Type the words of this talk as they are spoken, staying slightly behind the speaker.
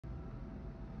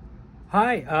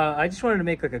Hi, I just wanted to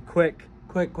make like a quick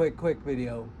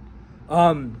video.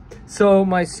 So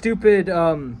my stupid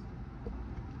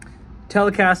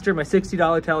Telecaster, my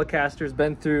 $60 Telecaster has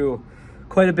been through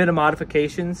quite a bit of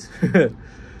modifications.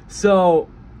 So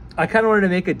I kind of wanted to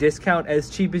make a discount as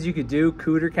cheap as you could do,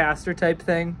 cooter caster type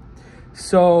thing.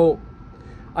 So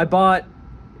I bought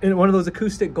one of those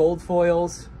acoustic gold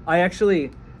foils. I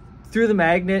actually threw the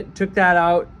magnet, took that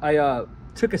out. I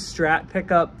took a Strat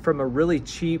pickup from a really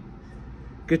cheap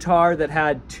guitar that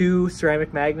had 2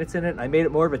 ceramic magnets in it. I made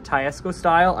it more of a Tiesco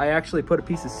style. I actually put a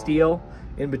piece of steel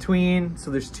in between,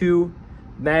 so there's 2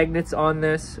 magnets on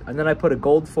this, and then I put a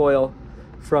gold foil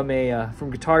from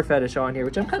Guitar Fetish on here,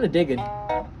 which I'm kind of digging.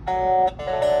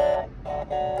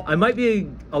 I might be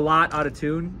a lot out of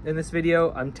tune in this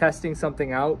video. I'm testing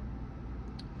something out.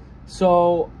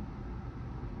 So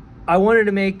I wanted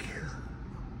to make,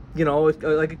 you know,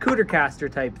 like a cooter caster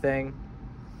type thing.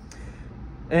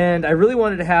 And I really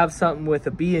wanted to have something with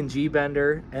a B&G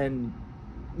bender. And,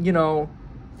 you know,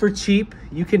 for cheap,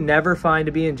 you can never find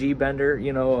a B&G bender.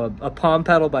 You know, a palm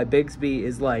pedal by Bigsby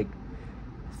is like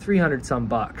 300 some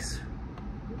bucks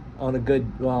on a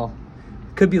good, well,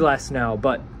 could be less now,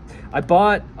 but I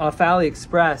bought off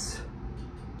Aliexpress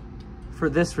for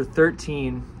this for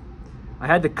 13. I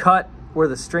had to cut where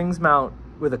the strings mount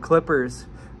with the clippers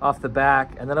off the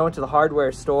back, and then I went to the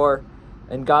hardware store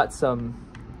and got some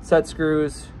set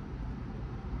screws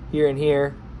here and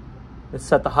here. Let's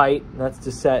set the height, and that's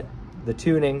to set the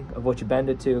tuning of what you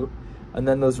bend it to, and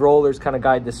then those rollers kind of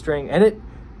guide the string. And it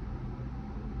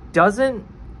doesn't,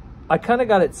 I kind of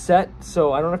got it set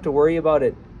so I don't have to worry about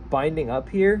it binding up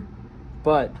here,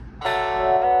 but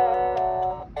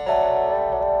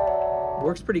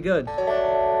works pretty good.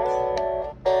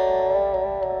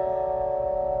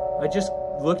 I just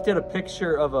looked at a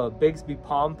picture of a Bigsby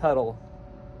palm pedal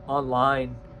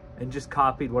online and just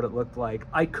copied what it looked like.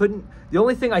 I couldn't, the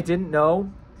only thing I didn't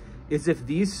know is if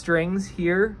these strings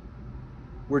here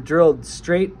were drilled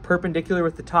straight perpendicular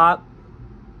with the top,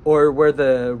 or where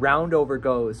the round over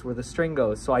goes, where the string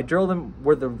goes. So I drilled them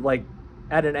where the, like,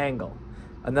 at an angle.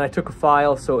 And then I took a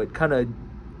file so it kind of,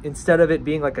 instead of it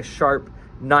being like a sharp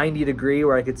 90 degree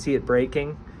where I could see it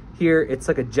breaking, here it's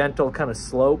like a gentle kind of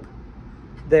slope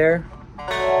there.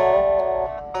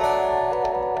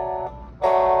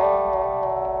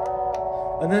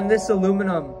 And then this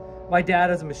aluminum, my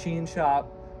dad has a machine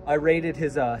shop. I rated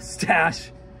his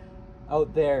stash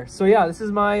out there. So yeah, this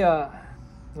is my,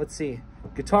 let's see.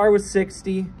 Guitar was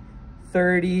 60,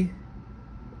 30.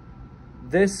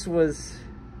 This was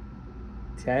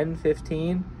 10,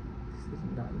 15,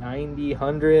 90,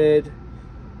 100,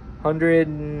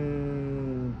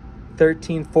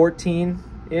 113,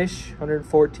 14-ish,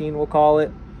 114 we'll call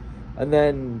it. And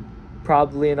then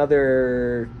probably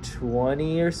another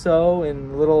 20 or so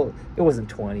in little, it wasn't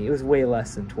 20, it was way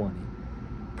less than 20.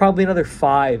 Probably another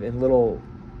 5 in little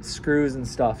screws and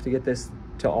stuff to get this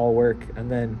to all work.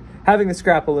 And then having the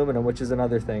scrap aluminum, which is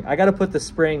another thing. I got to put the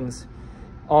springs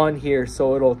on here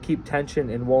so it'll keep tension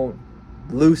and won't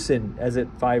loosen as it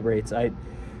vibrates. I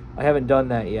haven't done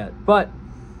that yet, but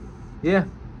yeah,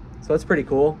 so that's pretty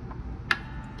cool.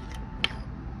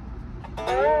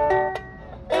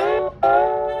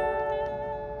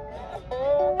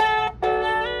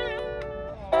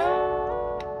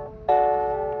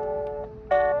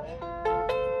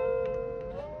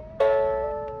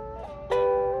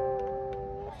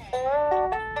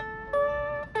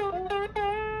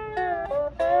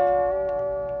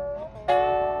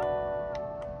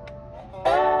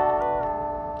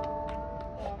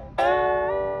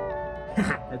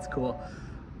 That's cool.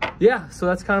 Yeah, so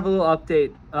that's kind of a little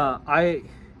update.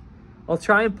 I'll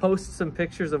try and post some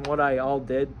pictures of what I all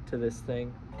did to this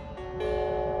thing.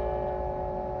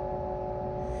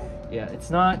 Yeah, it's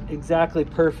not exactly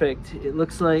perfect. It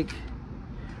looks like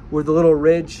where the little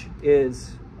ridge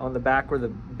is on the back where the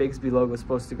Bigsby logo is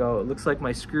supposed to go, it looks like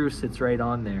my screw sits right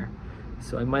on there.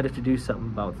 So I might have to do something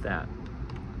about that.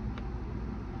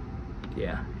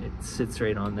 Yeah, it sits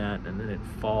right on that and then it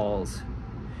falls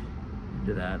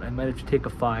into that. I might have to take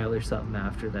a file or something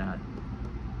after that.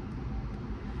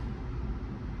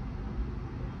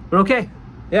 But okay,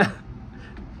 yeah.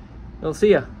 I'll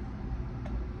see ya.